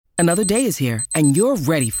Another day is here, and you're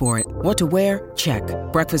ready for it. What to wear? Check.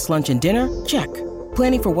 Breakfast, lunch, and dinner? Check.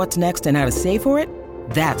 Planning for what's next and how to save for it?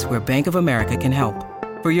 That's where Bank of America can help.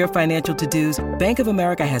 For your financial to-dos, Bank of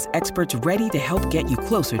America has experts ready to help get you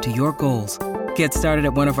closer to your goals. Get started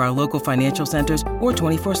at one of our local financial centers or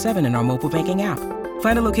 24/7 in our mobile banking app.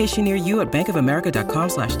 Find a location near you at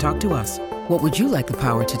bankofamerica.com/talktous. What would you like the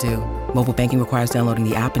power to do? Mobile banking requires downloading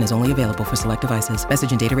the app and is only available for select devices.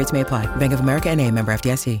 Message and data rates may apply. Bank of America N.A., member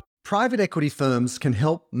FDIC. Private equity firms can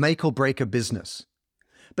help make or break a business.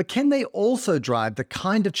 But can they also drive the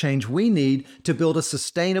kind of change we need to build a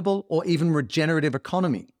sustainable or even regenerative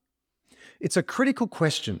economy? It's a critical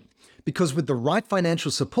question because with the right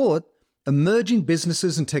financial support, emerging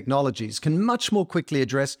businesses and technologies can much more quickly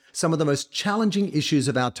address some of the most challenging issues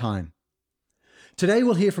of our time. Today,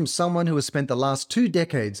 we'll hear from someone who has spent the last 2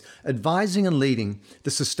 decades advising and leading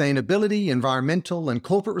the sustainability, environmental, and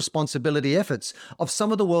corporate responsibility efforts of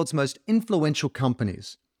some of the world's most influential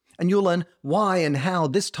companies. And you'll learn why and how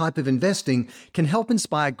this type of investing can help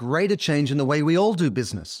inspire greater change in the way we all do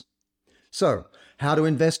business. So, how do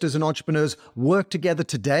investors and entrepreneurs work together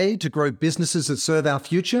today to grow businesses that serve our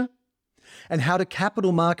future? And how do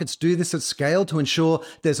capital markets do this at scale to ensure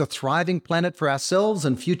there's a thriving planet for ourselves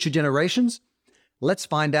and future generations? Let's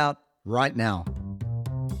find out right now.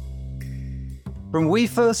 From We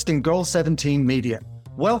First and Goal 17 Media,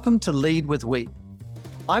 welcome to Lead with We.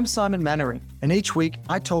 I'm Simon Mannering, and each week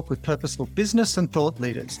I talk with purposeful business and thought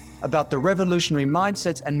leaders about the revolutionary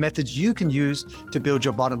mindsets and methods you can use to build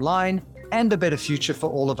your bottom line and a better future for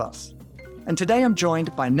all of us. And today I'm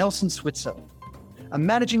joined by Nelson Switzer, a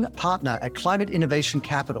managing partner at Climate Innovation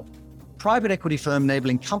Capital, private equity firm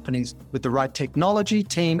enabling companies with the right technology,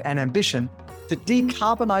 team, and ambition to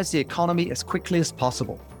decarbonize the economy as quickly as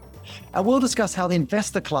possible. And we'll discuss how the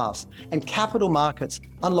investor class and capital markets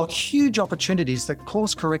unlock huge opportunities that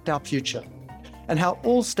course correct our future, and how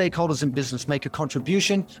all stakeholders in business make a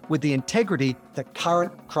contribution with the integrity that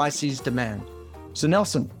current crises demand. So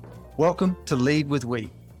Nelson, welcome to Lead with We.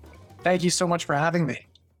 Thank you so much for having me.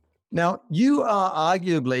 Now, you are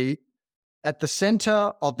arguably at the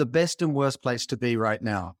center of the best and worst place to be right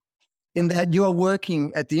now, in that you are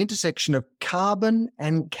working at the intersection of carbon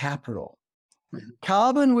and capital.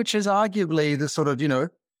 Carbon, which is arguably the sort of,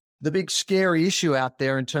 the big scary issue out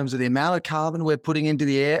there in terms of the amount of carbon we're putting into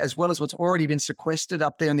the air, as well as what's already been sequestered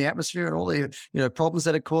up there in the atmosphere and all the, problems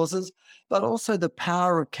that it causes, but also the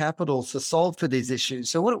power of capital to solve for these issues.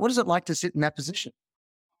 So what is it like to sit in that position?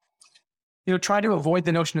 Try to avoid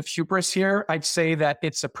the notion of hubris here. I'd say that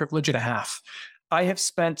it's a privilege and a half. I have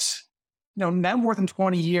spent now more than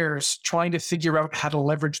 20 years trying to figure out how to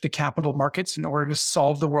leverage the capital markets in order to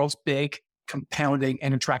solve the world's big, compounding,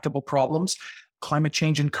 and intractable problems, climate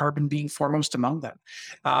change and carbon being foremost among them.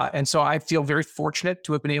 And so I feel very fortunate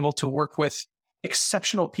to have been able to work with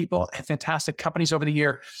exceptional people and fantastic companies over the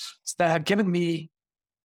years that have given me,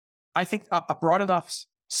 I think, a broad enough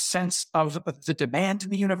sense of the demand in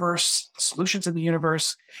the universe, solutions in the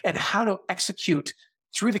universe, and how to execute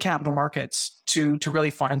through the capital markets to really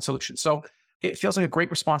find solutions. So it feels like a great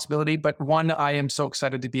responsibility, but one I am so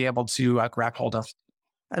excited to be able to grab hold of.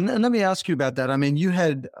 And let me ask you about that. I mean, you've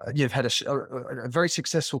had a very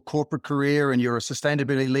successful corporate career, and you're a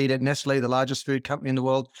sustainability lead at Nestle, the largest food company in the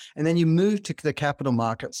world. And then you moved to the capital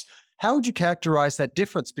markets. How would you characterize that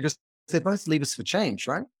difference? Because they're both levers for change,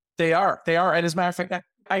 right? They are. And as a matter of fact,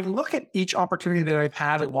 I look at each opportunity that I've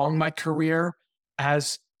had along my career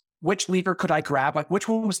as which lever could I grab? Like, which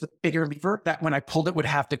one was the bigger lever that when I pulled it would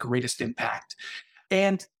have the greatest impact?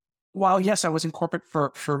 And while, yes, I was in corporate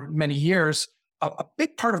for many years, a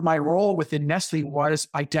big part of my role within Nestle was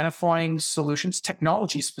identifying solutions,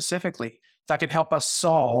 technology specifically, that could help us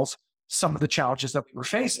solve some of the challenges that we were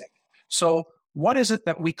facing. So what is it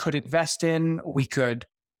that we could invest in, we could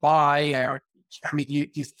buy?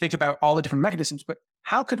 You think about all the different mechanisms, but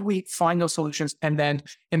how could we find those solutions and then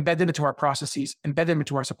embed them into our processes, embed them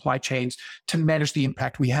into our supply chains to manage the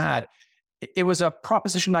impact we had? It was a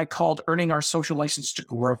proposition I called earning our social license to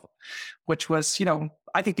grow, which was,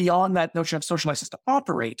 I think beyond that notion of social license to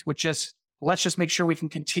operate, which is let's just make sure we can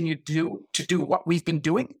continue to do what we've been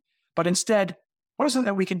doing. But instead, what is it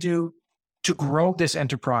that we can do to grow this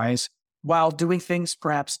enterprise while doing things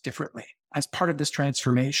perhaps differently as part of this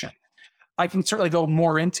transformation? I can certainly go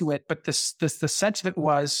more into it, but the sense of it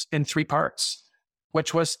was in 3 parts,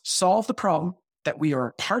 which was solve the problem that we are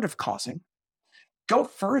a part of causing, go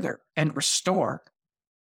further and restore.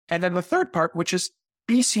 And then the third part, which is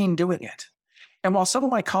be seen doing it. And while some of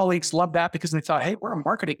my colleagues loved that because they thought, hey, we're a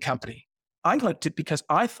marketing company, I liked it because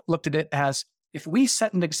I looked at it as if we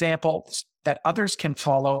set an example that others can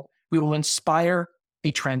follow, we will inspire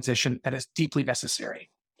a transition that is deeply necessary.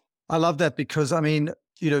 I love that because, I mean,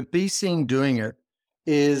 be seen doing it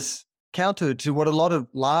is counter to what a lot of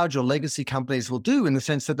large or legacy companies will do, in the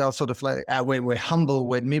sense that they'll sort of like, we're humble,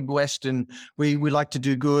 we're Midwestern, we like to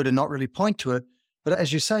do good and not really point to it. But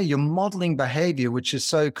as you say, you're modeling behavior, which is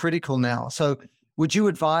so critical now. So would you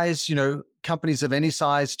advise, companies of any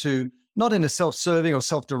size to, not in a self-serving or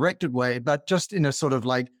self-directed way, but just in a sort of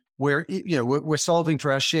like, where, we're solving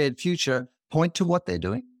for our shared future, point to what they're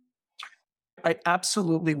doing? I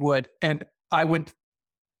absolutely would. And I would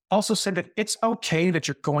also say that it's okay that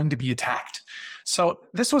you're going to be attacked. So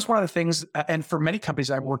this was one of the things, and for many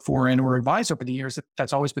companies I've worked for and or advised over the years,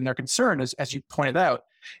 that's always been their concern, as you pointed out,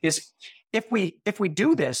 is if we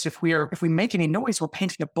do this, if we make any noise, we're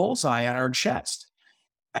painting a bullseye on our chest.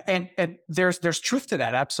 And there's truth to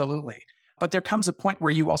that, absolutely. But there comes a point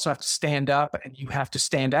where you also have to stand up and you have to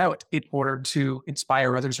stand out in order to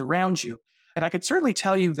inspire others around you. And I could certainly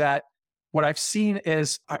tell you that what I've seen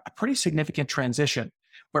is a pretty significant transition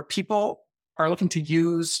where people are looking to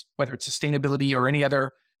use, whether it's sustainability or any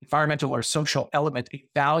other environmental or social element, a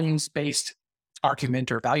values-based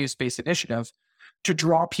argument or values-based initiative to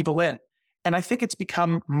draw people in. And I think it's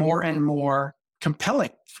become more and more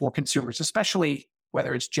compelling for consumers, especially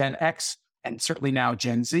whether it's Gen X and certainly now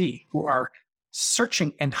Gen Z, who are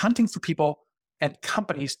searching and hunting for people and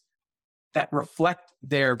companies that reflect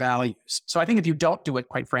their values. So I think if you don't do it,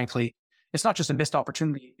 quite frankly, it's not just a missed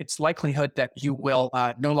opportunity, it's likelihood that you will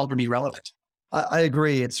no longer be relevant. I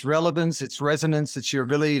agree. It's relevance, it's resonance, it's your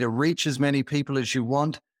ability to reach as many people as you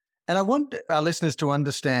want. And I want our listeners to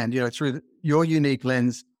understand, through your unique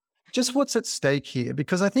lens, just what's at stake here.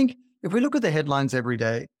 Because I think if we look at the headlines every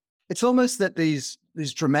day, it's almost that these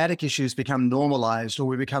dramatic issues become normalized, or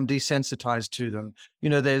we become desensitized to them.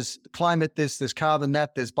 There's climate this, there's carbon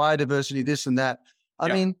that, there's biodiversity this and that.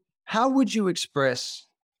 I mean, how would you express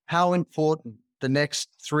how important the next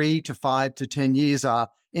 3 to 5 to 10 years are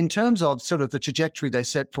in terms of sort of the trajectory they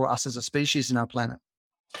set for us as a species in our planet?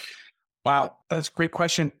 Wow, that's a great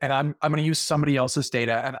question. And I'm going to use somebody else's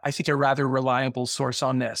data, and I think a rather reliable source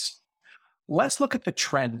on this. Let's look at the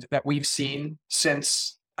trend that we've seen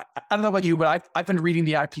since, I don't know about you, but I've been reading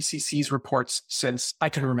the IPCC's reports since I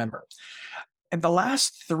can remember. And the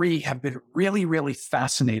last 3 have been really, really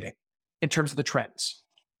fascinating in terms of the trends.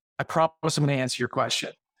 I promise I'm going to answer your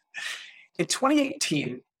question. In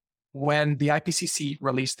 2018, when the IPCC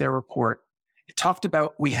released their report, it talked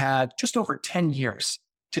about we had just over 10 years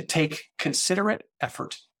to take considered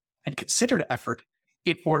effort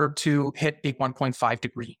in order to hit a 1.5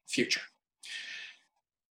 degree future.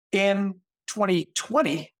 In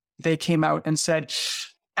 2020, they came out and said,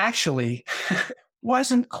 actually,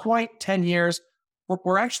 wasn't quite 10 years.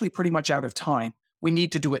 We're actually pretty much out of time. We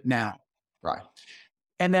need to do it now. Right.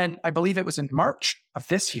 And then I believe it was in March of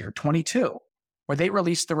this year, 22, where they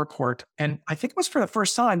released the report. And I think it was for the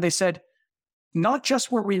first time they said, not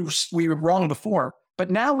just were we were wrong before,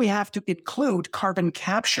 but now we have to include carbon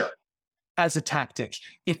capture as a tactic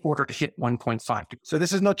in order to hit 1.5 degrees. So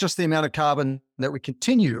this is not just the amount of carbon that we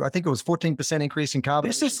continue. I think it was 14% increase in carbon.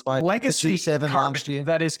 This is legacy G7 last year.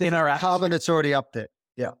 That is in our carbon that's already up there.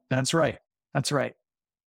 Yeah. That's right. That's right.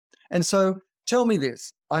 And so tell me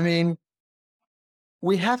this. I mean,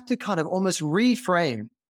 we have to kind of almost reframe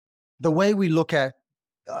the way we look at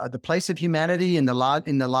the place of humanity in the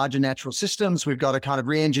larger natural systems. We've got to kind of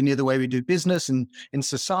re-engineer the way we do business and in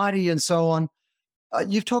society and so on.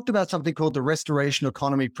 You've talked about something called the restoration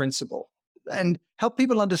economy principle, and help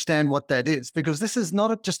people understand what that is, because this is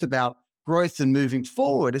not just about growth and moving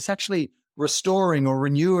forward. It's actually restoring or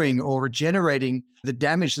renewing or regenerating the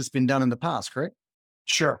damage that's been done in the past, correct?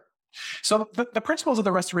 Sure. So the principles of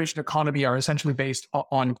the restoration economy are essentially based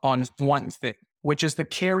on one thing, which is the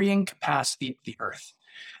carrying capacity of the earth.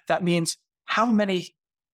 That means how many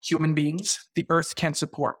human beings the earth can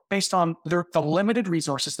support based on the limited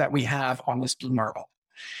resources that we have on this blue marble.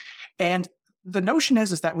 And the notion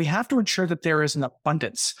is that we have to ensure that there is an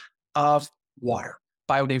abundance of water,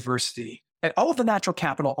 biodiversity, and all of the natural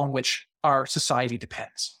capital on which our society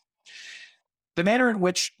depends. The manner in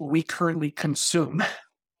which we currently consume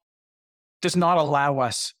does not allow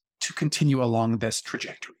us to continue along this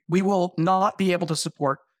trajectory. We will not be able to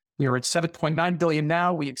support, we are at 7.9 billion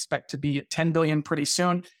now, we expect to be at 10 billion pretty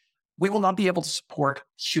soon. We will not be able to support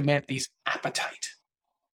humanity's appetite.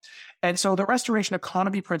 And so the restoration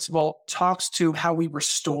economy principle talks to how we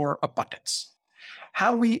restore abundance,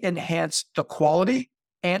 how we enhance the quality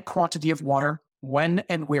and quantity of water when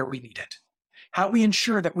and where we need it, how we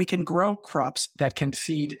ensure that we can grow crops that can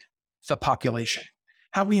feed the population,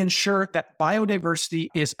 how we ensure that biodiversity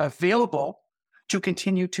is available to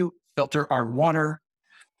continue to filter our water,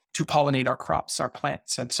 to pollinate our crops, our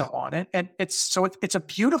plants, and so on. And it's a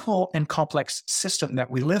beautiful and complex system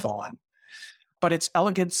that we live on. But its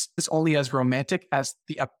elegance is only as romantic as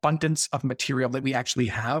the abundance of material that we actually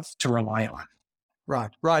have to rely on.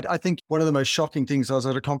 Right. I think one of the most shocking things, I was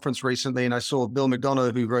at a conference recently and I saw Bill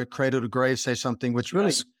McDonough, who wrote Cradle to Grave, say something which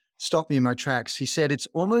really stopped me in my tracks. He said, it's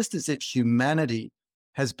almost as if humanity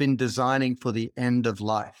has been designing for the end of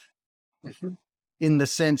life. Mm-hmm. In the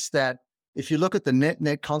sense that if you look at the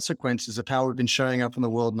net consequences of how we've been showing up in the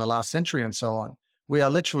world in the last century and so on, we are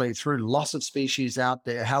literally, through loss of species out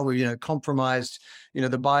there, how we, compromised, the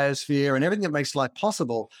biosphere and everything that makes life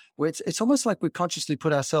possible, where it's almost like we've consciously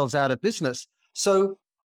put ourselves out of business. So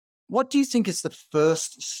what do you think is the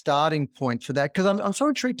first starting point for that? Because I'm so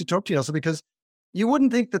intrigued to talk to you also, because you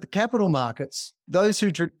wouldn't think that the capital markets, those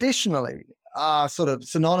who traditionally are sort of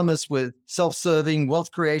synonymous with self-serving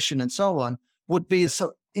wealth creation and so on, would be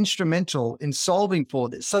so instrumental in solving for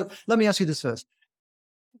this. So let me ask you this first.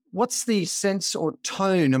 What's the sense or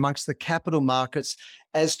tone amongst the capital markets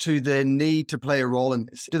as to their need to play a role in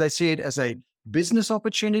this? Do they see it as a business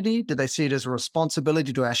opportunity? Do they see it as a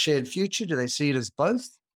responsibility to our shared future? Do they see it as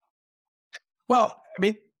both? Well, I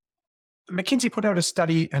mean, McKinsey put out a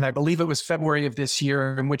study, and I believe it was February of this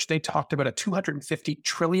year, in which they talked about a $250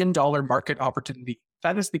 trillion market opportunity.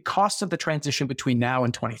 That is the cost of the transition between now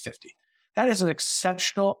and 2050. That is an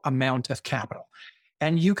exceptional amount of capital.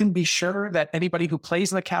 And you can be sure that anybody who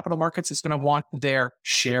plays in the capital markets is going to want their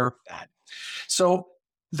share of that. So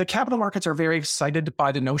the capital markets are very excited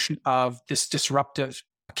by the notion of this disruptive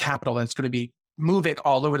capital that's going to be moving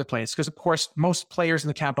all over the place. Because, of course, most players in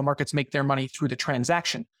the capital markets make their money through the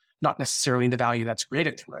transaction, not necessarily the value that's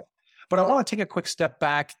created through it. But I want to take a quick step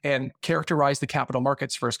back and characterize the capital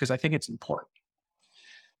markets first, because I think it's important.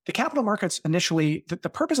 The capital markets initially, the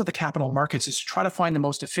purpose of the capital markets is to try to find the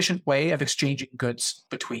most efficient way of exchanging goods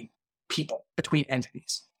between people, between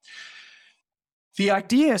entities. The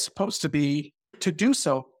idea is supposed to be to do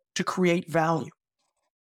so to create value,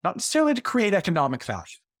 not necessarily to create economic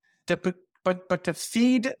value, but to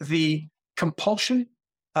feed the compulsion,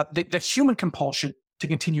 the human compulsion to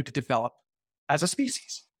continue to develop as a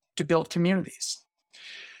species, to build communities.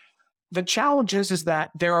 The challenge is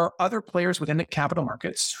that there are other players within the capital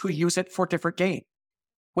markets who use it for different gain,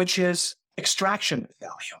 which is extraction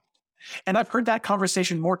value. And I've heard that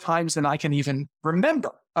conversation more times than I can even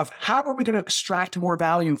remember, of how are we going to extract more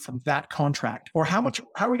value from that contract, or how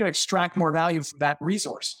are we going to extract more value from that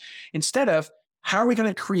resource, instead of how are we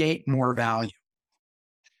going to create more value?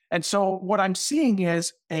 And so what I'm seeing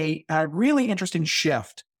is a really interesting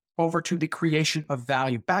shift over to the creation of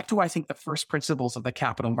value, back to, I think, the first principles of the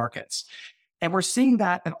capital markets. And we're seeing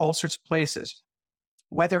that in all sorts of places,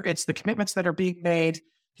 whether it's the commitments that are being made,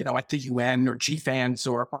 at the UN or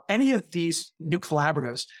GFANZ or any of these new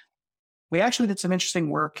collaboratives. We actually did some interesting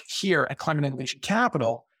work here at Climate Innovation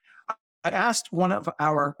Capital. I asked one of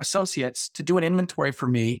our associates to do an inventory for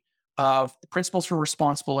me of the principles for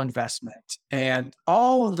responsible investment and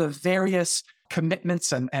all of the various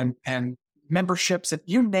commitments and memberships, and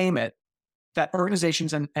you name it, that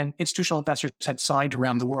organizations and institutional investors had signed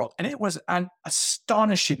around the world. And it was an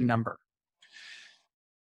astonishing number.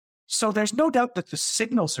 So there's no doubt that the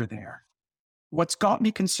signals are there. What's got me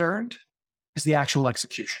concerned is the actual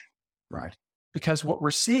execution. Right. Because what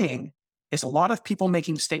we're seeing is a lot of people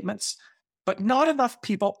making statements, but not enough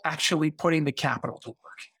people actually putting the capital to work.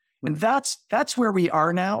 And that's where we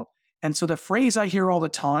are now. And so the phrase I hear all the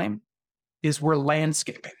time is we're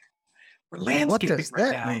landscaping. We're landscaping. What does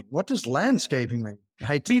that mean? What does landscaping mean?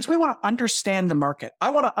 It means we want to understand the market. I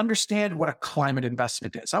want to understand what a climate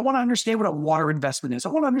investment is. I want to understand what a water investment is. I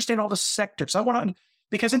want to understand all the sectors.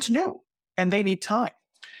 Because it's new and they need time.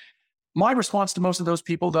 My response to most of those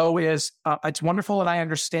people, though, is it's wonderful, and I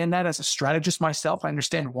understand that as a strategist myself. I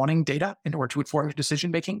understand wanting data in order to inform your decision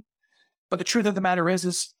making. But the truth of the matter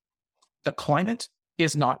is the climate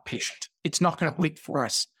is not patient. It's not going to wait for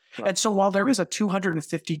us. Right. And so while there is a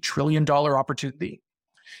 $250 trillion opportunity,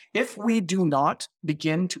 if we do not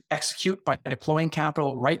begin to execute by deploying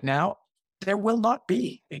capital right now, there will not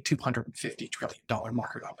be a $250 trillion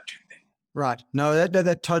market opportunity. Right. No,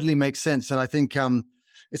 that totally makes sense. And I think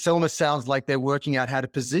it almost sounds like they're working out how to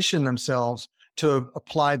position themselves to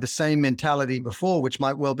apply the same mentality before, which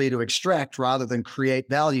might well be to extract rather than create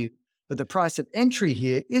value. But the price of entry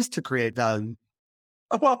here is to create value.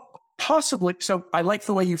 Well, possibly. So I like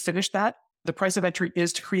the way you finished that. The price of entry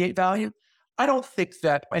is to create value. I don't think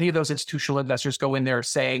that any of those institutional investors go in there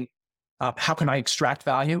saying, how can I extract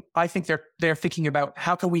value? I think they're thinking about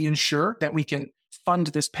how can we ensure that we can fund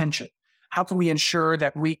this pension? How can we ensure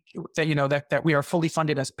that we are fully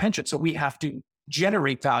funded as a pension? So we have to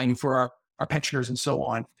generate value for our pensioners and so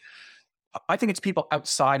on. I think it's people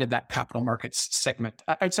outside of that capital markets segment,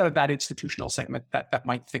 outside of that institutional segment that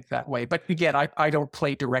might think that way. But again, I don't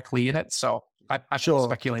play directly in it, so I'm Sure.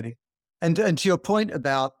 speculating. And to your point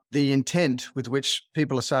about the intent with which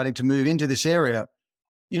people are starting to move into this area,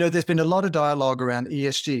 there's been a lot of dialogue around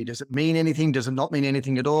ESG. Does it mean anything? Does it not mean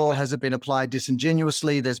anything at all? Has it been applied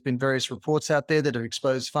disingenuously? There's been various reports out there that have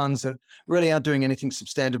exposed funds that really aren't doing anything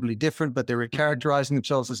substantively different, but they're characterizing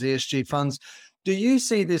themselves as ESG funds. Do you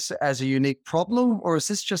see this as a unique problem, or is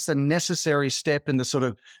this just a necessary step in the sort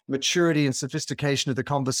of maturity and sophistication of the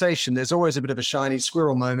conversation? There's always a bit of a shiny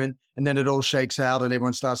squirrel moment, and then it all shakes out and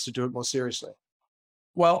everyone starts to do it more seriously.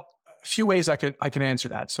 Well, a few ways I can answer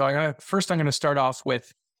that. So I'm going to start off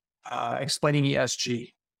with explaining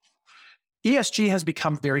ESG. ESG has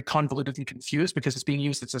become very convoluted and confused because it's being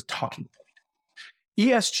used as a talking point.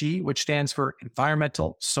 ESG, which stands for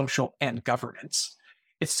environmental, social, and governance,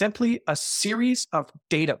 is simply a series of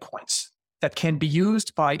data points that can be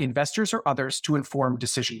used by investors or others to inform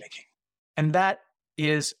decision-making. And that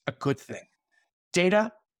is a good thing.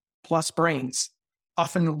 Data plus brains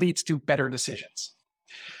often leads to better decisions.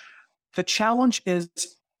 The challenge is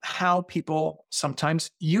how people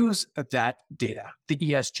sometimes use that data, the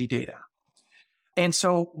ESG data. And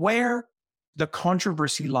so where the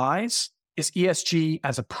controversy lies is ESG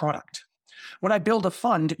as a product. When I build a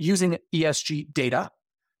fund using ESG data,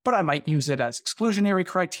 but I might use it as exclusionary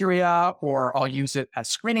criteria, or I'll use it as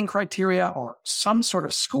screening criteria or some sort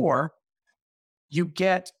of score, you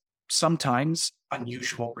get sometimes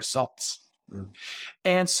unusual results.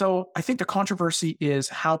 And so I think the controversy is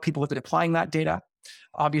how people have been applying that data.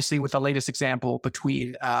 Obviously, with the latest example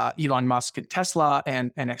between Elon Musk and Tesla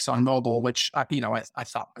and ExxonMobil, which I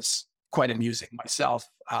thought was quite amusing myself.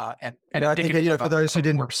 And I think for those who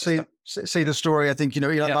didn't see the story, I think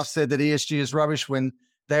Elon Musk said that ESG is rubbish when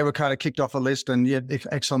they were kind of kicked off a list, and yet if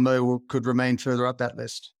ExxonMobil could remain further up that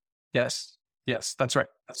list. Yes, that's right.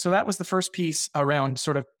 So that was the first piece around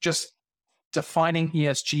sort of just defining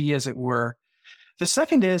ESG, as it were. The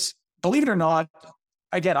second is, believe it or not,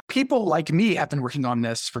 again, people like me have been working on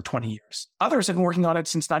this for 20 years. Others have been working on it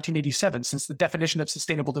since 1987, since the definition of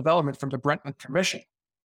sustainable development from the Brundtland Commission.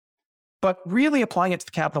 But really applying it to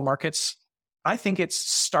the capital markets, I think it's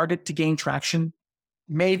started to gain traction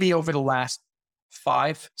maybe over the last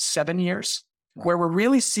 5-7 years, where we're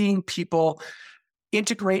really seeing people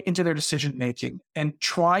integrate into their decision-making and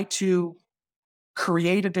try to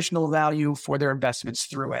create additional value for their investments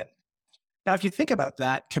through it. Now, if you think about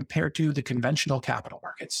that compared to the conventional capital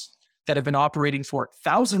markets that have been operating for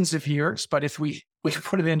thousands of years, but if we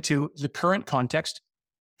put it into the current context,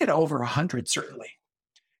 over 100 certainly.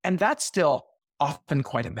 And that's still often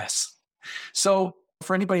quite a mess. So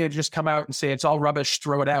for anybody to just come out and say it's all rubbish,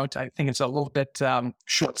 throw it out, I think it's a little bit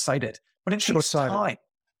short-sighted. But it takes time.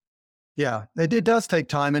 Yeah, it does take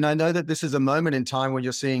time. And I know that this is a moment in time when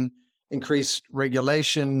you're seeing increased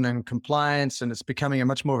regulation and compliance, and it's becoming a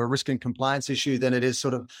much more of a risk and compliance issue than it is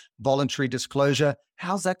sort of voluntary disclosure.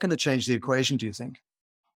 How's that going to change the equation, do you think?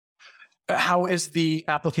 How is the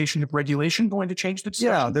application of regulation going to change the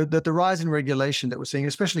discussion? Yeah, the rise in regulation that we're seeing,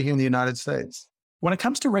 especially here in the United States. When it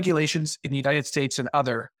comes to regulations in the United States and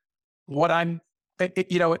it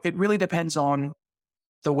really depends on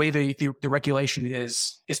the way the regulation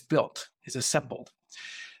is built, is assembled.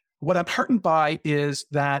 What I'm heartened by is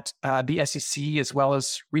that the SEC, as well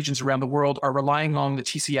as regions around the world, are relying on the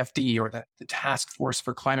TCFD, or the Task Force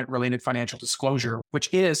for Climate-Related Financial Disclosure,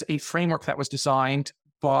 which is a framework that was designed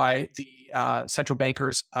by the central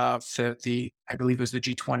bankers of I believe it was the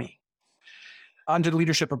G20, under the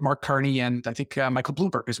leadership of Mark Carney and I think Michael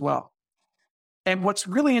Bloomberg as well. And what's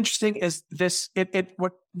really interesting is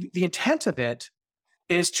what the intent of it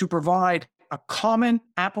is to provide a common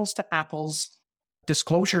apples to apples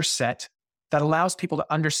disclosure set that allows people to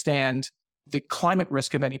understand the climate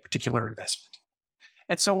risk of any particular investment.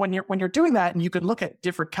 And so when you're doing that, and you can look at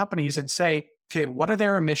different companies and say, okay, what are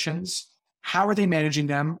their emissions? How are they managing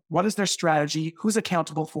them? What is their strategy? Who's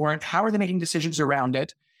accountable for it? How are they making decisions around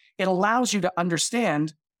it? It allows you to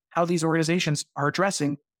understand how these organizations are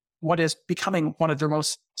addressing what is becoming one of their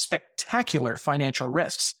most spectacular financial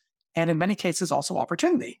risks, and in many cases also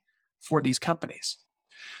opportunity for these companies.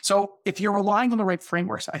 So if you're relying on the right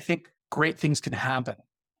frameworks, I think great things can happen.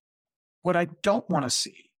 What I don't want to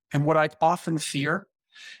see, and what I often fear,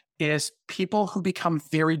 is people who become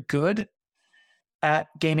very good at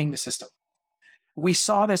gaming the system. We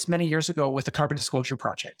saw this many years ago with the Carbon Disclosure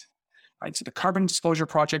Project. Right? So the Carbon Disclosure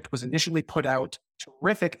Project was initially put out,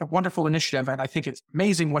 terrific, a wonderful initiative, and I think it's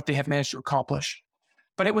amazing what they have managed to accomplish.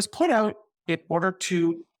 But it was put out in order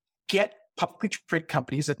to get publicly traded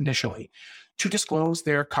companies initially to disclose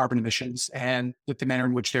their carbon emissions and the manner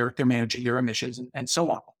in which they're managing their emissions and so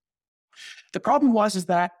on. The problem is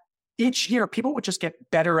that each year people would just get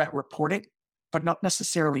better at reporting, but not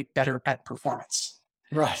necessarily better at performance.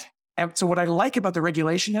 Right. And so what I like about the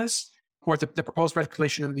regulation is, or the proposed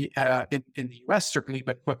regulation in the US certainly,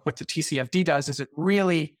 but what the TCFD does is it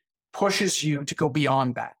really pushes you to go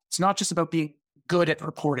beyond that. It's not just about being good at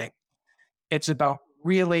reporting. It's about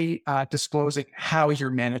really disclosing how you're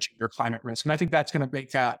managing your climate risk. And I think that's going to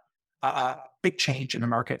make a big change in the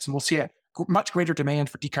markets. And we'll see a much greater demand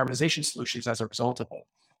for decarbonization solutions as a result of it.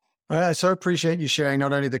 Well, I so appreciate you sharing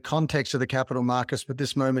not only the context of the capital markets, but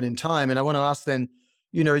this moment in time. And I want to ask then,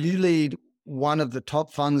 you lead one of the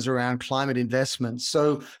top funds around climate investments.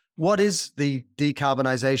 So what is the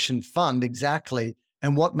Decarbonization Fund exactly?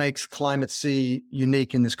 And what makes Climate C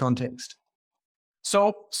unique in this context?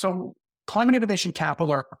 So Climate Innovation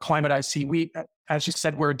Capital, or Climate IC, we, as you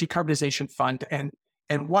said, we're a decarbonization fund.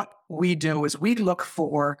 And what we do is we look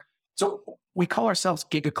for, so we call ourselves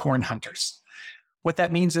gigacorn hunters. What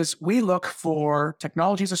that means is we look for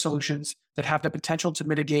technologies or solutions that have the potential to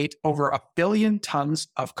mitigate over 1 billion tons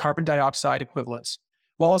of carbon dioxide equivalents,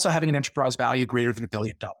 while also having an enterprise value greater than $1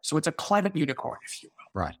 billion. So it's a climate unicorn, if you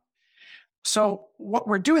will. Right. So what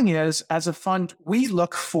we're doing is, as a fund, we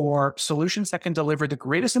look for solutions that can deliver the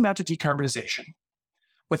greatest amount of decarbonization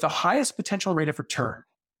with the highest potential rate of return,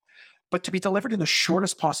 but to be delivered in the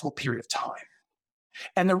shortest possible period of time.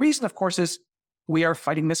 And the reason, of course, is we are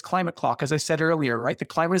fighting this climate clock. As I said earlier, right? The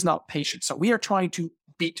climate is not patient. So we are trying to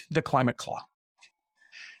beat the climate clock.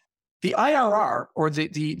 The IRR, or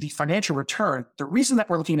the financial return, the reason that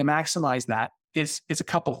we're looking to maximize that is a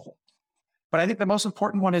couple. But I think the most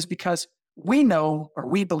important one is because we know, or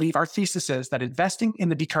we believe, our thesis is that investing in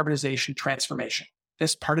the decarbonization transformation,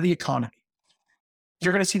 this part of the economy,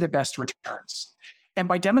 you're going to see the best returns. And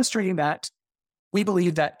by demonstrating that, we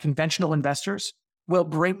believe that conventional investors will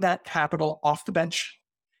bring that capital off the bench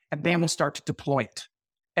and they will start to deploy it.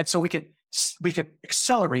 And so we can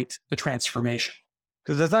accelerate the transformation.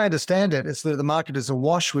 Because as I understand it, it's the market is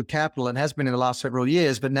awash with capital and has been in the last several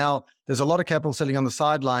years, but now there's a lot of capital sitting on the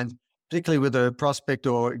sidelines, particularly with the prospect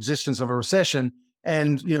or existence of a recession.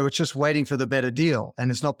 And, it's just waiting for the better deal and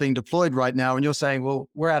it's not being deployed right now. And you're saying, well,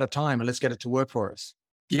 we're out of time and let's get it to work for us.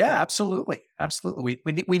 Yeah, absolutely. Absolutely.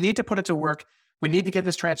 We need to put it to work. We need to get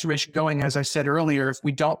this transformation going. As I said earlier, if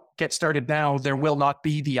we don't get started now, there will not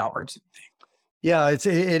be the opportunity. Yeah, it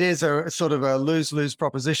is a sort of a lose-lose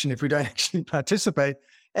proposition if we don't actually participate.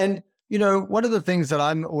 And, one of the things that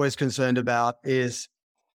I'm always concerned about is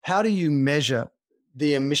how do you measure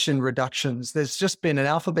the emission reductions? There's just been an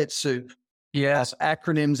alphabet soup. Yes.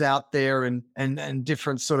 Acronyms out there and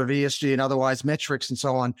different sort of ESG and otherwise metrics and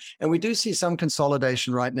so on. And we do see some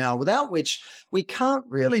consolidation right now, without which we can't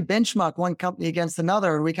really benchmark one company against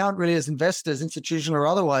another. And we can't really, as investors, institutional or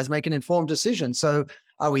otherwise, make an informed decision. So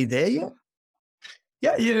are we there yet?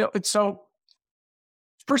 Yeah, so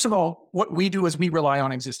first of all, what we do is we rely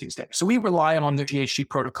on existing standards. So we rely on the GHG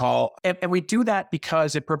protocol, and we do that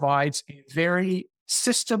because it provides a very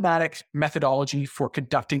systematic methodology for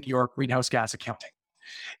conducting your greenhouse gas accounting.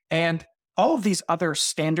 And all of these other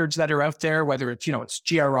standards that are out there, whether it's, it's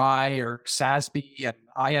GRI or SASB and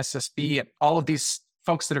ISSB and all of these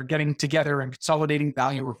folks that are getting together and consolidating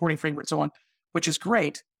value reporting framework and so on, which is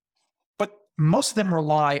great, but most of them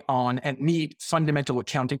rely on and need fundamental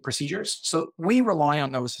accounting procedures. So we rely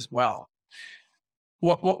on those as well.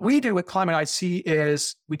 What we do with Climate IC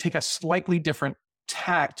is we take a slightly different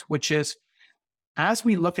tact, which is, as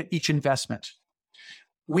we look at each investment,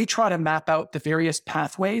 we try to map out the various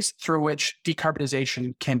pathways through which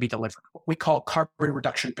decarbonization can be delivered, what we call carbon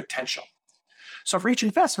reduction potential. So for each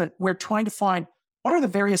investment, we're trying to find what are the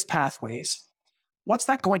various pathways. What's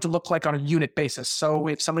that going to look like on a unit basis? So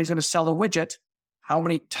if somebody's going to sell a widget, how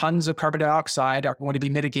many tons of carbon dioxide are going to be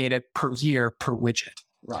mitigated per year per widget?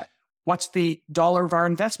 Right. What's the dollar of our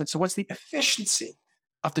investment? So what's the efficiency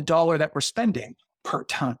of the dollar that we're spending per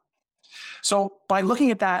ton? So by looking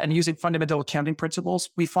at that and using fundamental accounting principles,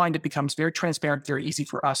 we find it becomes very transparent, very easy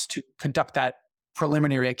for us to conduct that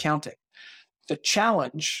preliminary accounting. The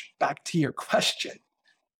challenge, back to your question,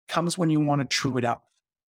 comes when you want to true it up.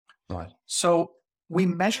 Right. So we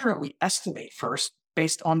measure and we estimate first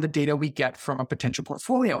based on the data we get from a potential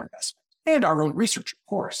portfolio investment and our own research, of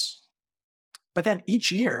course. But then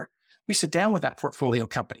each year, we sit down with that portfolio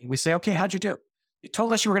company. We say, okay, how'd you do? You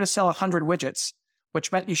told us you were going to sell 100 widgets,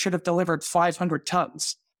 which meant you should have delivered 500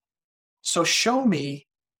 tons. So show me,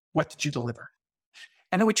 what did you deliver?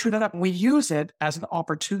 And then we true that up and we use it as an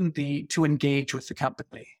opportunity to engage with the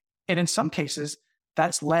company. And in some cases,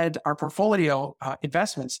 that's led our portfolio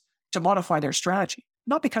investments to modify their strategy,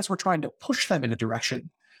 not because we're trying to push them in a direction,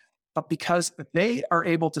 but because they are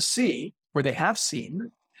able to see, where they have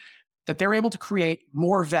seen, that they're able to create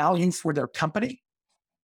more value for their company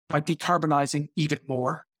by decarbonizing even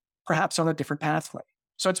more, perhaps on a different pathway.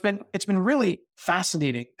 So it's been really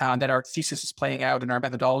fascinating that our thesis is playing out and our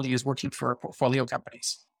methodology is working for our portfolio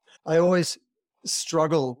companies. I always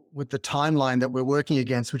struggle with the timeline that we're working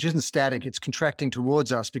against, which isn't static. It's contracting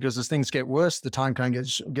towards us because as things get worse, the time can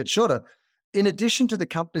get shorter. In addition to the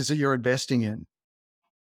companies that you're investing in,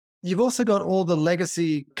 you've also got all the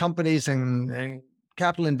legacy companies and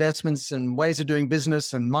capital investments and ways of doing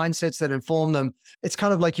business and mindsets that inform them. It's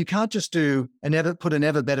kind of like you can't just put an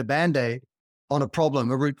ever better Band-Aid on a problem,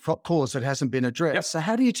 a root cause that hasn't been addressed. Yep. So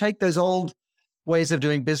how do you take those old ways of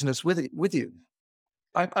doing business with you?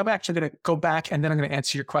 I'm actually going to go back and then I'm going to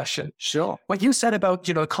answer your question. Sure. What you said about,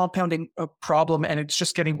 the compounding problem and it's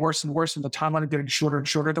just getting worse and worse and the timeline is getting shorter and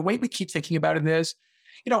shorter. The way we keep thinking about it is,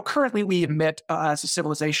 currently we emit as a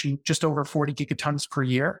civilization just over 40 gigatons per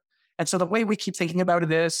year. And so the way we keep thinking about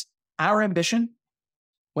it is our ambition,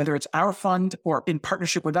 whether it's our fund or in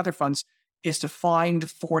partnership with other funds, is to find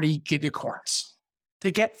 40 gigacorns, to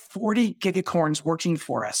get 40 gigacorns working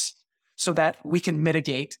for us so that we can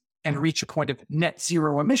mitigate and reach a point of net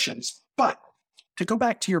zero emissions. But to go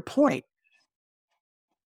back to your point,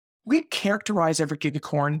 we characterize every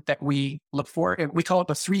gigacorn that we look for, and we call it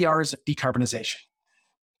the 3 R's of decarbonization.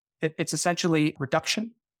 It's essentially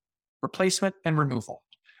reduction, replacement, and removal.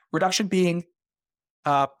 Reduction being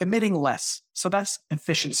emitting less. So that's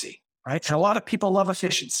efficiency, right? And a lot of people love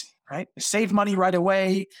efficiency, right? Save money right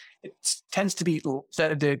away. It tends to be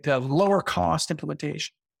the lower cost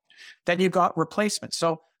implementation. Then you've got replacement.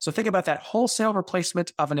 So think about that wholesale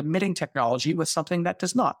replacement of an emitting technology with something that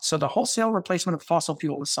does not. So the wholesale replacement of fossil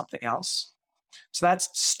fuel is something else. So that's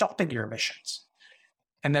stopping your emissions.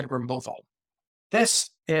 And then removal. This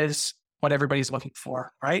is what everybody's looking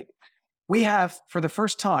for, right? We have, for the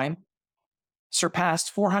first time,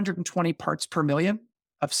 surpassed 420 parts per million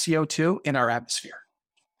of CO2 in our atmosphere.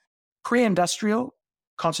 Pre-industrial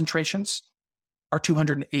concentrations are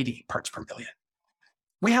 280 parts per million.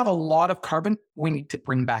 We have a lot of carbon we need to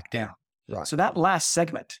bring back down. Right. So that last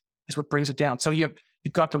segment is what brings it down. So you've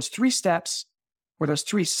got those 3 steps or those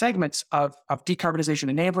 3 segments of decarbonization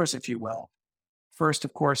enablers, if you will. First,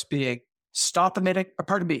 of course, being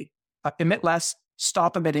emit less,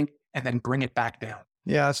 stop emitting, and then bring it back down.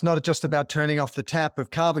 Yeah, it's not just about turning off the tap of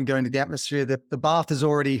carbon going to the atmosphere. The bath is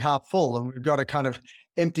already half full and we've got to kind of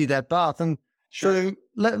empty that bath. And so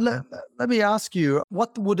let me ask you,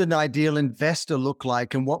 what would an ideal investor look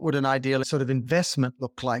like and what would an ideal sort of investment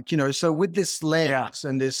look like? So with this lens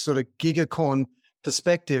and this sort of gigacorn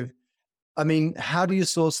perspective, I mean, how do you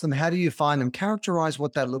source them? How do you find them? Characterize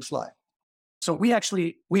what that looks like. So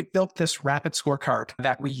we built this rapid scorecard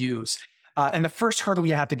that we use. And the first hurdle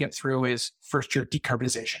you have to get through is first your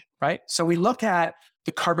decarbonization, right? So we look at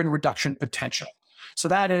the carbon reduction potential. So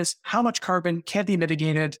that is how much carbon can be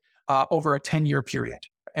mitigated over a 10-year period.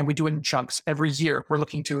 And we do it in chunks. Every year we're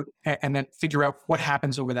looking to, and then figure out what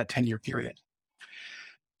happens over that 10-year period.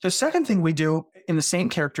 The second thing we do in the same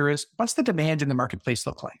character is what's the demand in the marketplace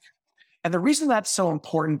look like? And the reason that's so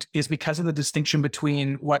important is because of the distinction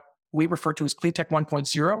between what we refer to as clean tech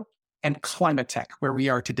 1.0 and climate tech, where we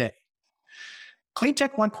are today. Clean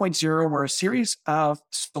tech 1.0 were a series of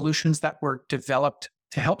solutions that were developed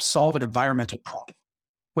to help solve an environmental problem,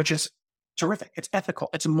 which is terrific. It's ethical,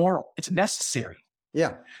 it's moral, it's necessary.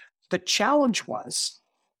 Yeah. The challenge was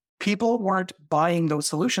people weren't buying those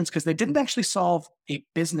solutions because they didn't actually solve a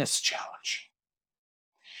business challenge.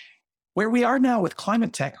 Where we are now with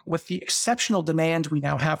climate tech, with the exceptional demand we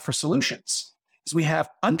now have for solutions, is we have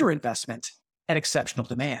underinvestment and exceptional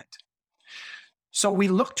demand. So we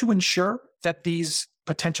look to ensure that these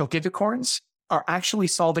potential gigacorns are actually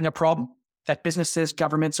solving a problem that businesses,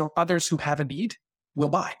 governments, or others who have a need will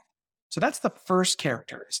buy. So that's the first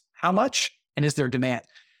character, is how much and is there demand?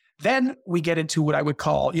 Then we get into what I would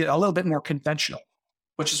call a little bit more conventional,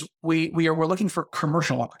 which is we're looking for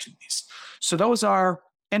commercial opportunities. So those are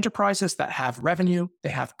enterprises that have revenue, they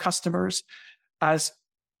have customers. As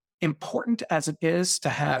important as it is to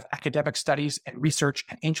have academic studies and research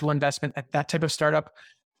and angel investment at that type of startup,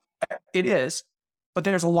 it is, but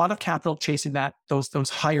there's a lot of capital chasing those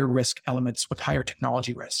higher risk elements with higher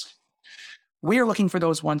technology risk. We are looking for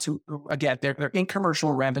those ones who again, they're in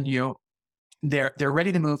commercial revenue, they're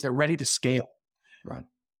ready to move, they're ready to scale. Right.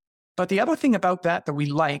 But the other thing about that we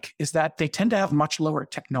like is that they tend to have much lower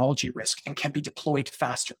technology risk and can be deployed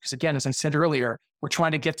faster. Because again, as I said earlier, we're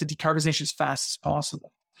trying to get to decarbonization as fast as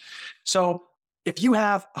possible. So If you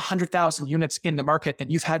have 100,000 units in the market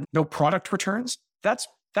and you've had no product returns, that's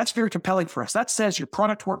very compelling for us. That says your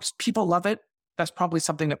product works, people love it. That's probably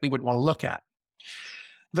something that we would want to look at.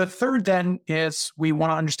 The third then is we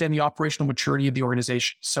want to understand the operational maturity of the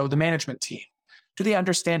organization. So the management team, do they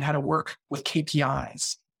understand how to work with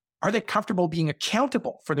KPIs? Are they comfortable being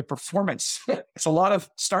accountable for the performance? It's a lot of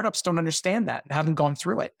startups don't understand that and haven't gone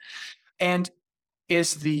through it. And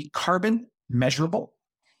is the carbon measurable?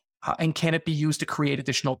 And can it be used to create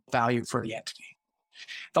additional value for the entity?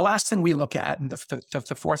 The last thing we look at, and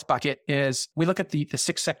the fourth bucket, is we look at the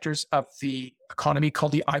 6 sectors of the economy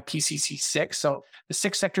called the IPCC 6. So the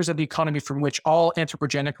 6 sectors of the economy from which all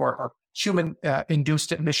anthropogenic or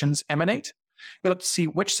human-induced emissions emanate. We look to see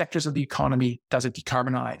which sectors of the economy does it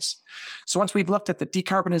decarbonize. So once we've looked at the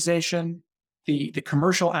decarbonization, the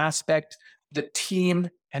commercial aspect, the team,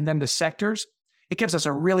 and then the sectors, it gives us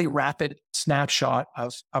a really rapid snapshot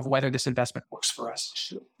of whether this investment works for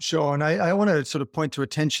us. Sure. And I want to sort of point to a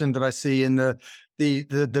tension that I see in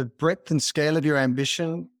the breadth and scale of your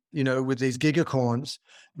ambition, with these gigacorns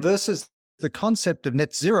versus the concept of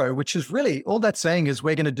net zero, which is really all that's saying is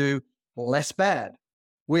we're going to do less bad.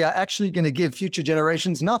 We are actually going to give future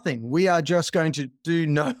generations nothing. We are just going to do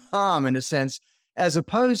no harm in a sense, as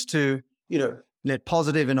opposed to, net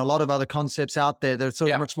positive and a lot of other concepts out there that are sort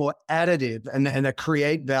of much more additive and that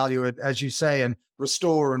create value, as you say, and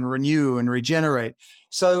restore and renew and regenerate.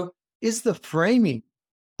 So is the framing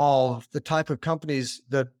of the type of companies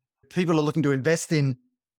that people are looking to invest in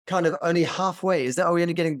kind of only halfway? Is that, are we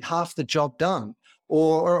only getting half the job done?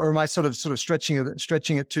 Or am I sort of stretching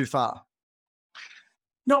it too far?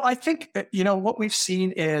 No, I think, what we've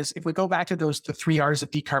seen is if we go back to the 3 R's of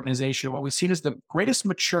decarbonization, what we've seen is the greatest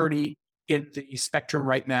maturity in the spectrum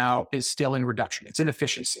right now is still in reduction. It's in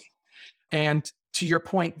efficiency. And to your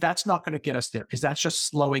point, that's not going to get us there because that's just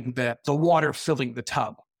slowing the water filling the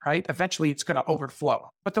tub, right? Eventually it's going to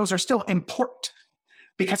overflow. But those are still important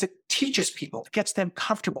because it teaches people, it gets them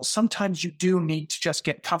comfortable. Sometimes you do need to just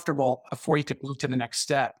get comfortable before you can move to the next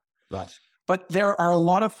step. Right. But there are a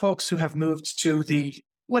lot of folks who have moved to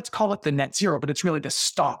let's call it the net zero, but it's really the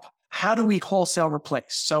stop. How do we wholesale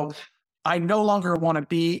replace? So I no longer want to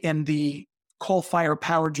be in the coal-fired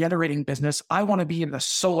power generating business. I want to be in the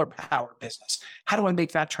solar power business. How do I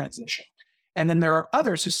make that transition? And then there are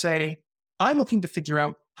others who say, I'm looking to figure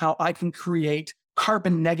out how I can create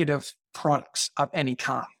carbon negative products of any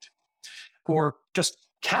kind, or just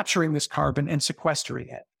capturing this carbon and sequestering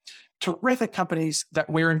it. Terrific companies that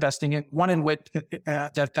we're investing in, one in which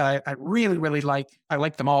that I really, really like. I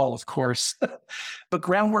like them all, of course, but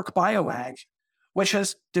Groundwork BioAg, which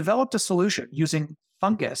has developed a solution using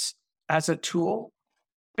fungus as a tool,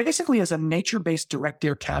 basically as a nature-based direct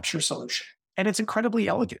air capture solution. And it's incredibly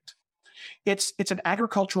elegant. It's an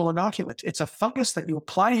agricultural inoculant. It's a fungus that you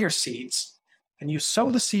apply to your seeds and you sow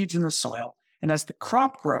the seeds in the soil. And as the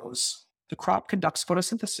crop grows, the crop conducts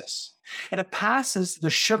photosynthesis and it passes the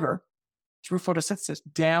sugar through photosynthesis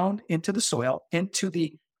down into the soil, into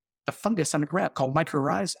the fungus on the ground called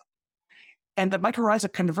mycorrhiza. And the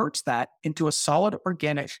mycorrhiza converts that into a solid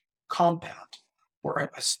organic compound or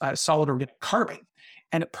a solid organic carbon,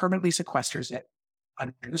 and it permanently sequesters it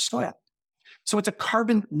under the soil. So it's a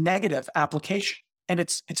carbon negative application, and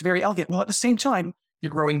it's very elegant. Well, at the same time,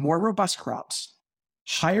 you're growing more robust crops,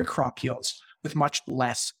 higher crop yields with much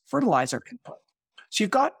less fertilizer input. So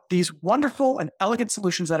you've got these wonderful and elegant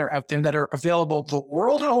solutions that are out there that are available the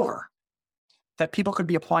world over that people could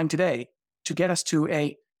be applying today to get us to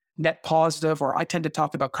a net positive, or I tend to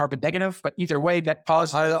talk about carbon negative, but either way, net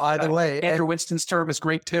positive. Either way. Andrew Winston's term is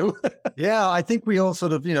great too. Yeah, I think we all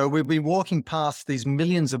sort of, we've been walking past these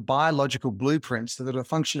millions of biological blueprints that are a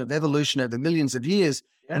function of evolution over millions of years,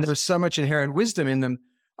 and there's so much inherent wisdom in them.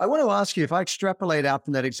 I want to ask you, if I extrapolate out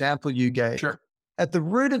from that example you gave, sure. At the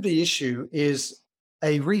root of the issue is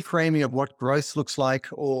a reframing of what growth looks like,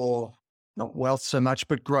 or not wealth so much,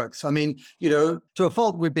 but growth. I mean, to a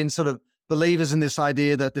fault, we've been sort of believers in this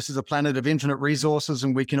idea that this is a planet of infinite resources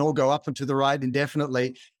and we can all go up and to the right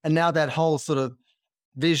indefinitely. And now that whole sort of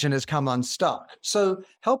vision has come unstuck. So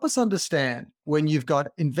help us understand when you've got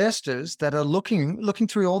investors that are looking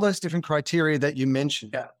through all those different criteria that you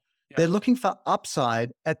mentioned. Yeah. They're looking for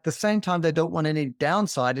upside. At the same time, they don't want any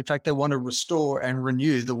downside. In fact, they want to restore and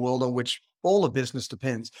renew the world on which all of business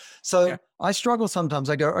depends. So I struggle sometimes.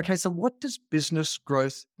 I go, okay, so what does business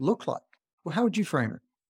growth look like? Well, how would you frame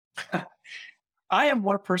it? I am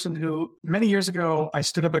one person who many years ago, I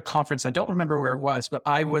stood up at a conference. I don't remember where it was, but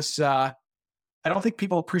I was, I don't think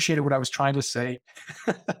people appreciated what I was trying to say.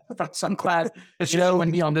 But so I'm glad that you know,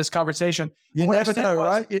 when me on this conversation. You never know,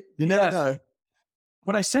 right? You never know.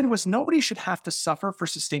 What I said was nobody should have to suffer for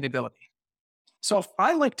sustainability. So if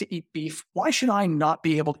I like to eat beef, why should I not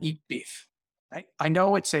be able to eat beef? Right? I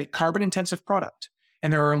know it's a carbon intensive product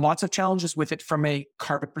and there are lots of challenges with it from a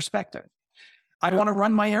carbon perspective. I want to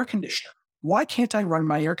run my air conditioner. Why can't I run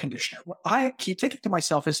my air conditioner? What I keep thinking to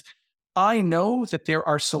myself is, I know that there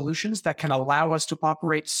are solutions that can allow us to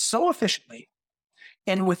operate so efficiently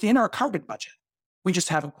and within our carbon budget. We just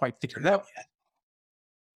haven't quite figured it out yet.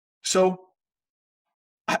 So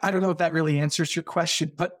I don't know if that really answers your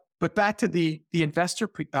question, but back to the investor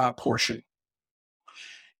portion.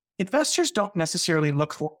 Investors don't necessarily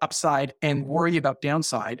look for upside and worry about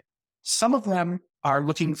downside. Some of them are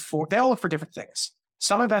they all look for different things.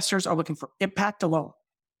 Some investors are looking for impact alone.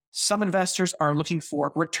 Some investors are looking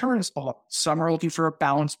for returns alone. Some are looking for a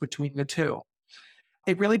balance between the two.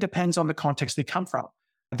 It really depends on the context they come from.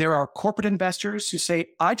 There are corporate investors who say,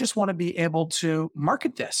 I just want to be able to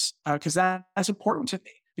market this because that's important to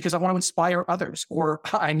me, because I want to inspire others, or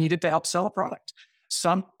I need it to help sell a product.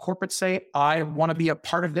 Some corporates say, I want to be a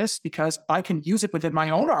part of this because I can use it within my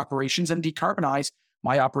own operations and decarbonize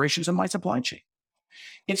my operations and my supply chain.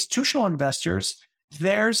 Institutional investors,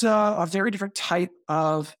 there's a very different type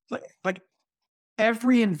of, like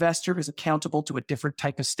every investor is accountable to a different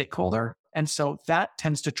type of stakeholder. And so that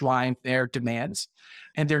tends to drive their demands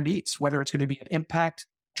and their needs, whether it's going to be an impact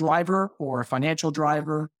driver or a financial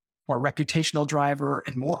driver or a reputational driver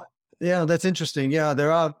and more. Yeah, that's interesting. Yeah,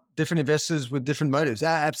 there are different investors with different motives.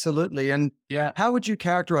 Absolutely. And how would you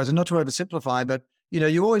characterize it? Not to oversimplify, but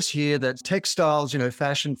you always hear that textiles,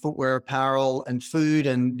 fashion, footwear, apparel, and food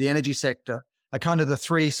and the energy sector are kind of the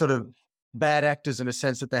three sort of bad actors in a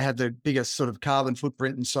sense that they have the biggest sort of carbon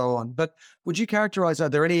footprint and so on. But would you characterize, are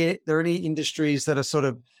there any industries that are sort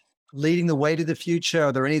of leading the way to the future?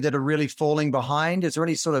 Are there any that are really falling behind? Is there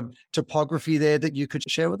any sort of topography there that you could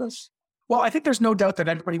share with us? Well, I think there's no doubt that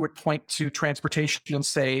everybody would point to transportation and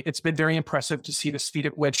say it's been very impressive to see the speed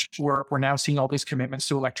at which we're now seeing all these commitments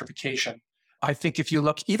to electrification. I think if you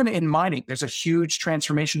look, even in mining, there's a huge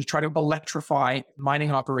transformation to try to electrify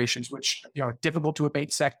mining operations, which are difficult to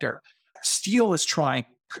abate sector. Steel is trying,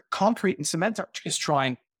 concrete and cement is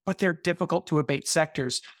trying, but they're difficult to abate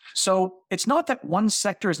sectors. So it's not that one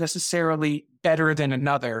sector is necessarily better than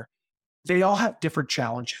another. They all have different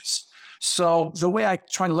challenges. So the way I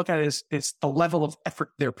try to look at it is the level of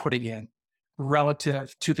effort they're putting in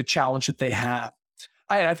relative to the challenge that they have.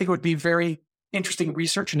 I think it would be very interesting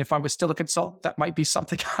research. And if I was still a consultant, that might be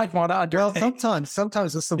something I'd want to undertake. Well,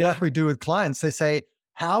 sometimes it's the work we do with clients. They say,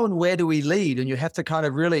 how and where do we lead? And you have to kind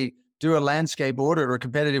of really do a landscape audit or a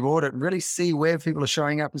competitive audit and really see where people are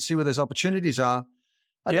showing up and see where those opportunities are.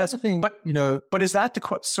 Yes, but is that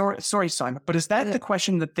sorry, Simon, but is that the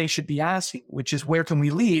question that they should be asking, which is where can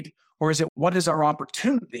we lead? Or is it what is our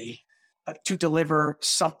opportunity to deliver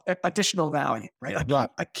some additional value, right?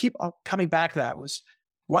 I keep coming back to that was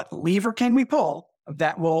what lever can we pull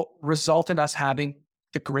that will result in us having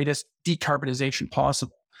the greatest decarbonization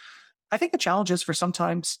possible? I think the challenge is for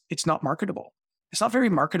sometimes it's not marketable. It's not very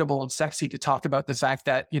marketable and sexy to talk about the fact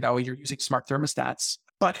that, you're using smart thermostats,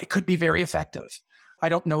 but it could be very effective. I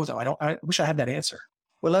don't know though. I wish I had that answer.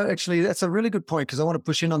 Well, actually, that's a really good point because I want to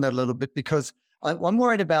push in on that a little bit because I'm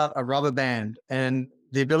worried about a rubber band and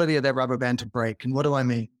the ability of that rubber band to break. And what do I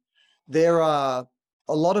mean? There are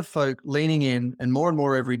a lot of folk leaning in and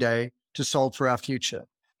more every day to solve for our future.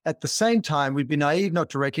 At the same time, we'd be naive not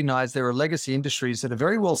to recognize there are legacy industries that are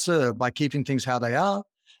very well served by keeping things how they are.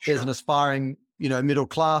 Sure. There's an aspiring, middle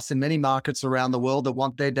class in many markets around the world that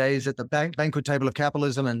want their days at the banquet table of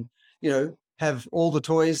capitalism and, have all the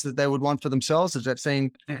toys that they would want for themselves, as I've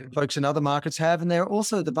seen folks in other markets have. And there are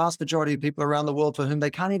also the vast majority of people around the world for whom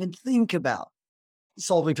they can't even think about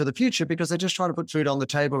solving for the future because they're just trying to put food on the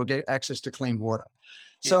table or get access to clean water.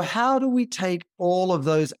 Yeah. So how do we take all of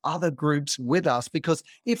those other groups with us? Because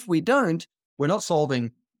if we don't, we're not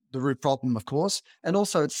solving the root problem, of course. And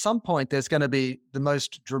also at some point, there's going to be the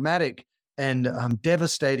most dramatic and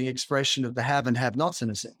devastating expression of the have and have nots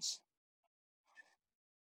in a sense.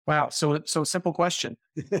 Wow. So simple question.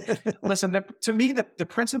 Listen, to me, the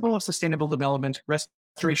principle of sustainable development,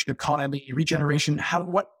 restoration economy, regeneration,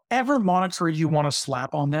 whatever moniker you want to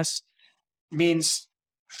slap on this means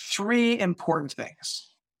three important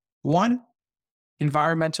things. One,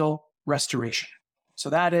 environmental restoration. So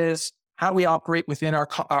that is how we operate within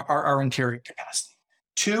our interior capacity.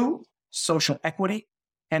 Two, social equity.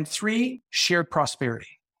 And three, shared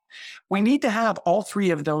prosperity. We need to have all three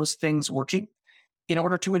of those things working in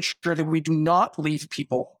order to ensure that we do not leave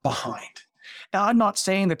people behind. Now, I'm not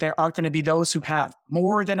saying that there aren't going to be those who have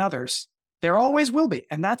more than others. There always will be,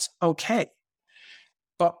 and that's okay.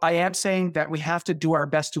 But I am saying that we have to do our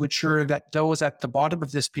best to ensure that those at the bottom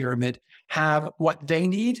of this pyramid have what they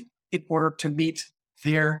need in order to meet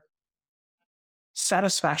their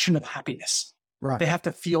satisfaction of happiness. Right. They have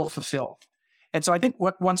to feel fulfilled. And so I think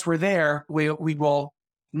once we're there, we will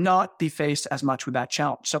not be faced as much with that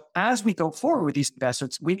challenge. So as we go forward with these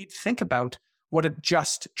investments, we need to think about what a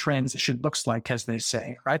just transition looks like, as they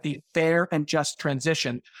say, right? The fair and just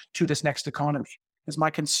transition to this next economy. Because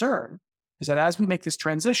my concern is that as we make this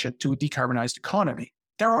transition to a decarbonized economy,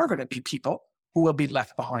 there are going to be people who will be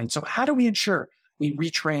left behind. So how do we ensure we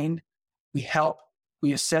retrain, we help,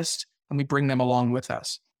 we assist, and we bring them along with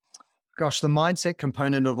us? Gosh, the mindset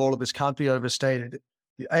component of all of this can't be overstated.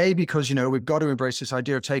 Because, we've got to embrace this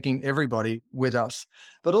idea of taking everybody with us,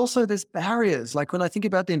 but also there's barriers. Like when I think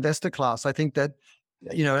about the investor class, I think that,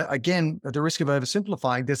 again, at the risk of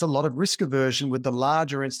oversimplifying, there's a lot of risk aversion with the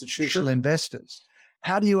larger institutional investors.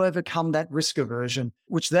 How do you overcome that risk aversion,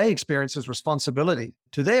 which they experience as responsibility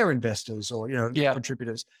to their investors or,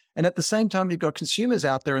 contributors? And at the same time, you've got consumers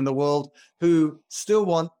out there in the world who still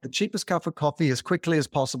want the cheapest cup of coffee as quickly as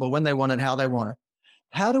possible, when they want it, how they want it.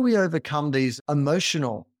 How do we overcome these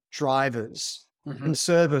emotional drivers in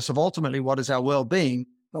service of ultimately what is our well-being,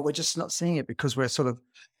 but we're just not seeing it because we're sort of,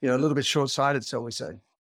 a little bit short-sighted, so we say?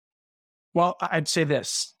 Well, I'd say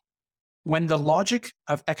this. When the logic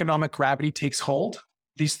of economic gravity takes hold,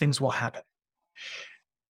 these things will happen.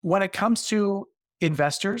 When it comes to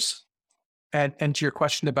investors, and to your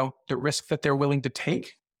question about the risk that they're willing to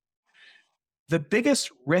take, the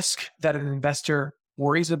biggest risk that an investor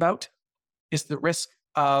worries about is the risk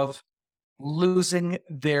of losing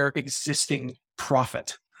their existing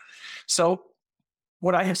profit. So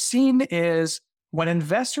what I have seen is when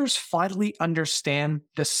investors finally understand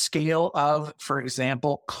the scale of, for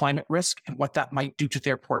example, climate risk and what that might do to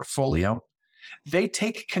their portfolio, they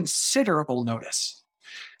take considerable notice.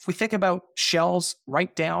 If we think about Shell's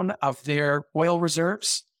write-down of their oil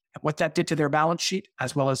reserves and what that did to their balance sheet,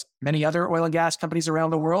 as well as many other oil and gas companies around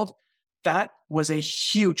the world, that was a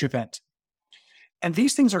huge event. And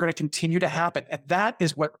these things are going to continue to happen. And that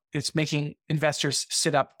is what is making investors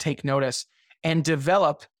sit up, take notice, and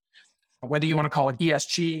develop, whether you want to call it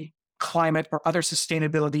ESG, climate, or other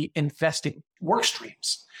sustainability investing work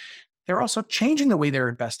streams. They're also changing the way they're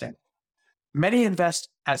investing. Many invest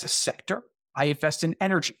as a sector. I invest in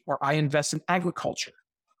energy, or I invest in agriculture,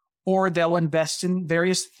 or they'll invest in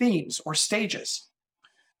various themes or stages.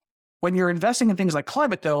 When you're investing in things like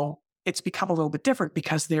climate, though, it's become a little bit different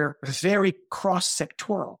because they're very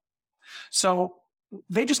cross-sectoral. So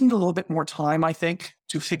they just need a little bit more time, I think,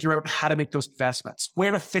 to figure out how to make those investments,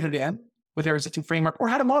 where to fit it in with their existing framework, or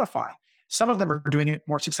how to modify. Some of them are doing it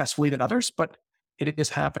more successfully than others, but it is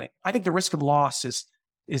happening. I think the risk of loss is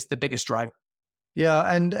the biggest driver. Yeah,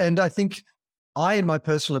 and I think in my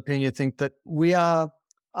personal opinion, think that we are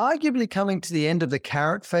arguably coming to the end of the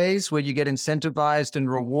carrot phase where you get incentivized and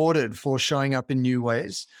rewarded for showing up in new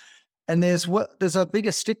ways. And there's a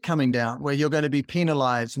bigger stick coming down where you're going to be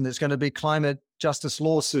penalized, and there's going to be climate justice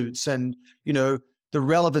lawsuits, and, the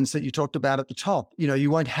relevance that you talked about at the top, you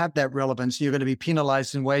won't have that relevance. You're going to be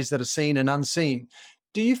penalized in ways that are seen and unseen.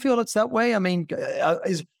 Do you feel it's that way? I mean,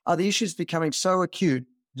 are the issues becoming so acute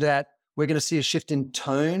that we're going to see a shift in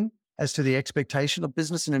tone as to the expectation of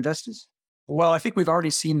business and investors? Well, I think we've already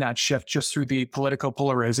seen that shift just through the political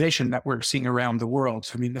polarization that we're seeing around the world.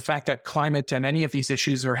 I mean, the fact that climate and any of these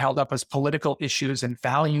issues are held up as political issues and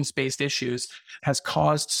values-based issues has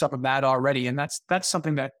caused some of that already. And that's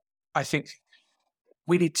something that I think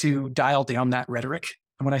we need to dial down, that rhetoric.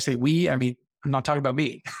 And when I say we, I mean, I'm not talking about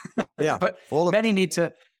me. Yeah, but many need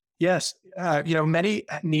to, many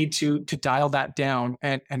need to dial that down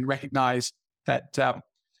and recognize that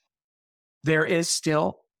there is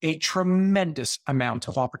still a tremendous amount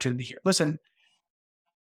of opportunity here. Listen,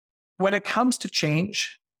 when it comes to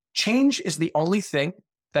change is the only thing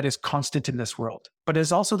that is constant in this world, but it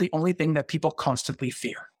is also the only thing that people constantly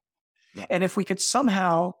fear. Yeah. And if we could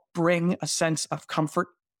somehow bring a sense of comfort,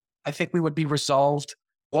 I think we would be resolved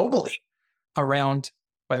globally around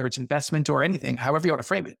whether it's investment or anything, however you want to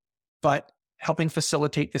frame it, but helping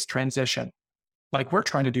facilitate this transition like we're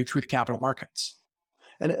trying to do through the capital markets.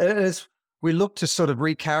 And as we look to sort of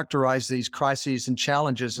recharacterize these crises and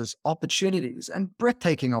challenges as opportunities and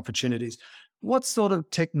breathtaking opportunities, what sort of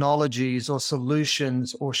technologies or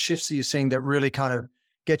solutions or shifts are you seeing that really kind of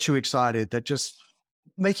get you excited, that just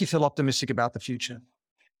make you feel optimistic about the future?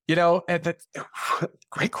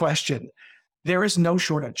 Great question. There is no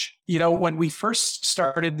shortage. When we first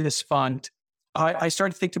started this fund, I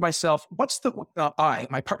started to think to myself,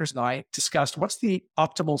 my partners and I discussed, what's the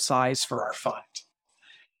optimal size for our fund?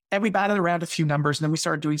 And we batted around a few numbers, and then we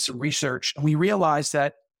started doing some research, and we realized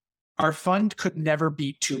that our fund could never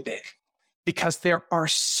be too big because there are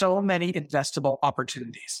so many investable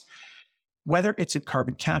opportunities, whether it's in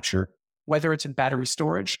carbon capture, whether it's in battery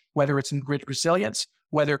storage, whether it's in grid resilience,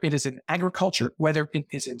 whether it is in agriculture, whether it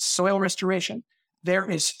is in soil restoration. There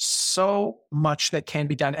is so much that can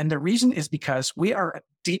be done. And the reason is because we are a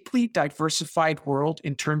deeply diversified world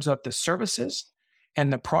in terms of the services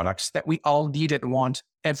and the products that we all need and want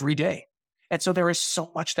every day. And so there is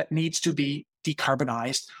so much that needs to be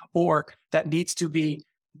decarbonized or that needs to be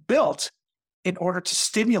built in order to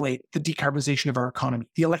stimulate the decarbonization of our economy,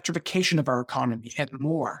 the electrification of our economy, and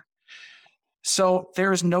more. So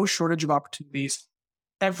there is no shortage of opportunities.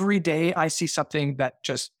 Every day I see something that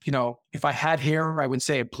just, if I had hair, I would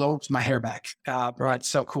say it blows my hair back. Right.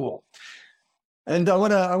 So cool. And I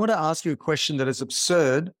want to ask you a question that is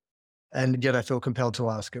absurd, and yet I feel compelled to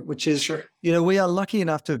ask it, which is, sure. We are lucky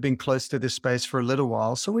enough to have been close to this space for a little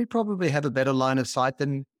while. So we probably have a better line of sight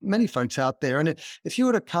than many folks out there. And if you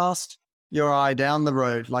were to cast your eye down the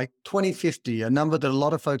road, like 2050, a number that a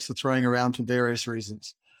lot of folks are throwing around for various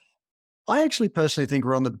reasons, I actually personally think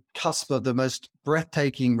we're on the cusp of the most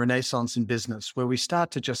breathtaking renaissance in business, where we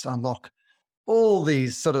start to just unlock all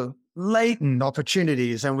these sort of latent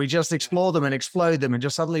opportunities and we just explore them and explode them and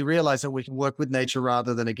just suddenly realize that we can work with nature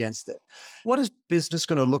rather than against it. What is business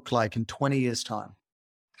going to look like in 20 years' time?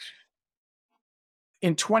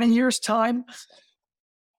 In 20 years' time,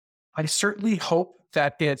 I certainly hope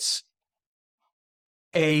that it's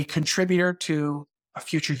a contributor to a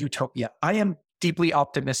future utopia. I am deeply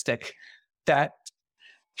optimistic that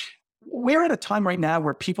we're at a time right now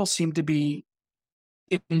where people seem to be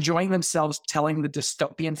enjoying themselves telling the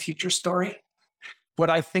dystopian future story. But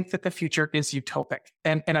I think that the future is utopic.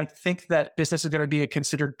 And I think that business is going to be a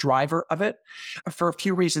considered driver of it for a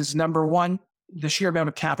few reasons. Number one, the sheer amount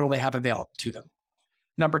of capital they have available to them.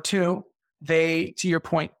 Number two, to your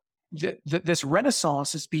point, this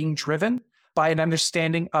renaissance is being driven by an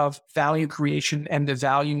understanding of value creation and the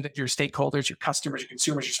value that your stakeholders, your customers, your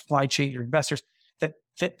consumers, your supply chain, your investors,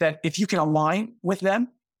 that if you can align with them,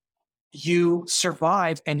 you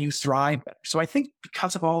survive and you thrive better. So I think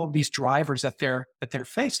because of all of these drivers that they're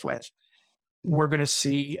faced with, we're going to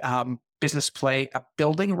see business play a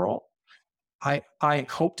building role. I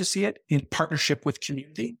hope to see it in partnership with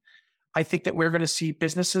community. I think that we're going to see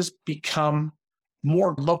businesses become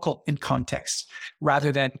more local in context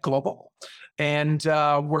rather than global. And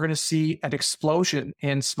we're going to see an explosion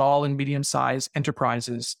in small and medium-sized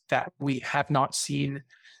enterprises that we have not seen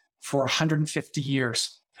for 150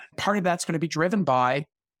 years. Part of that's going to be driven by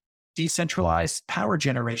decentralized power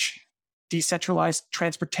generation, decentralized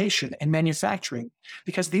transportation and manufacturing,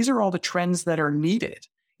 because these are all the trends that are needed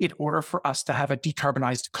in order for us to have a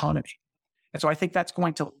decarbonized economy. And so I think that's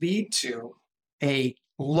going to lead to a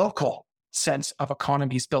local sense of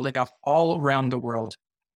economies building up all around the world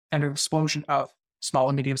and an explosion of small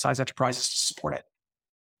and medium-sized enterprises to support it.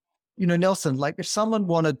 Nelson, like if someone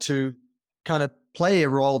wanted to kind of play a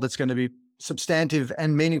role that's going to be substantive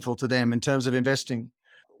and meaningful to them in terms of investing,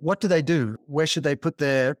 what do they do? Where should they put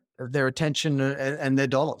their attention and their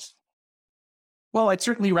dollars? Well, I'd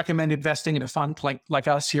certainly recommend investing in a fund like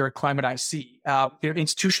us here at Climate IC.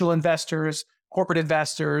 Institutional investors, corporate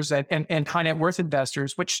investors, and high net worth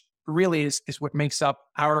investors, which really is what makes up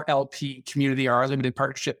our LP community, our limited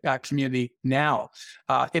partnership community now.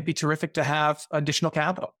 It'd be terrific to have additional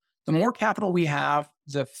capital. The more capital we have,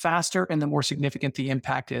 the faster and the more significant the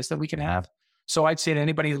impact is that we can have. So I'd say to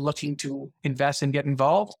anybody looking to invest and get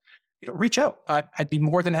involved, reach out. I'd be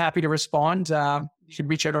more than happy to respond. You can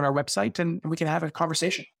reach out on our website and we can have a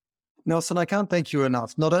conversation. Nelson, I can't thank you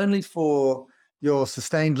enough, not only for your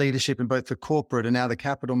sustained leadership in both the corporate and now the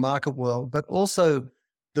capital market world, but also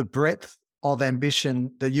the breadth of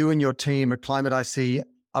ambition that you and your team at Climate IC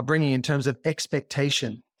are bringing in terms of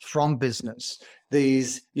expectation from business,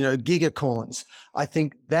 these, gigacorns. I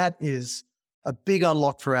think that is a big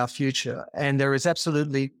unlock for our future. And there is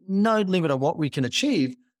absolutely no limit on what we can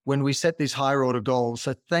achieve when we set these higher order goals.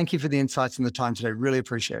 So thank you for the insights and the time today. Really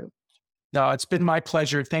appreciate it. No, it's been my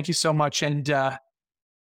pleasure. Thank you so much. And,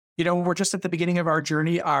 we're just at the beginning of our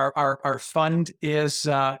journey. Our fund is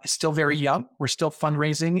still very young. We're still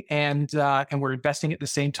fundraising and we're investing at the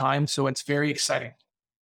same time. So it's very exciting.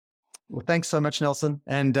 Well, thanks so much, Nelson.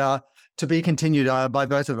 And to be continued by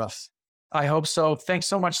both of us. I hope so. Thanks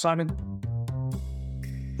so much, Simon.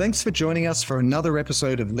 Thanks for joining us for another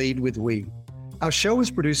episode of Lead with We. Our show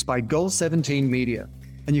is produced by Goal 17 Media,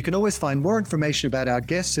 and you can always find more information about our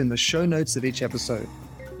guests in the show notes of each episode.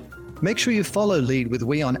 Make sure you follow Lead with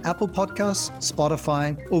We on Apple Podcasts,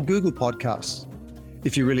 Spotify, or Google Podcasts.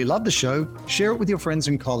 If you really love the show, share it with your friends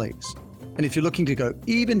and colleagues. And if you're looking to go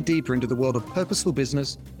even deeper into the world of purposeful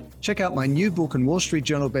business, check out my new book and Wall Street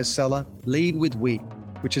Journal bestseller, Lead with We,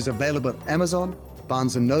 which is available at Amazon,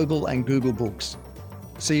 Barnes & Noble, and Google Books.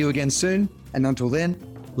 See you again soon, and until then,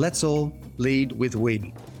 let's all lead with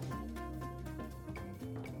we.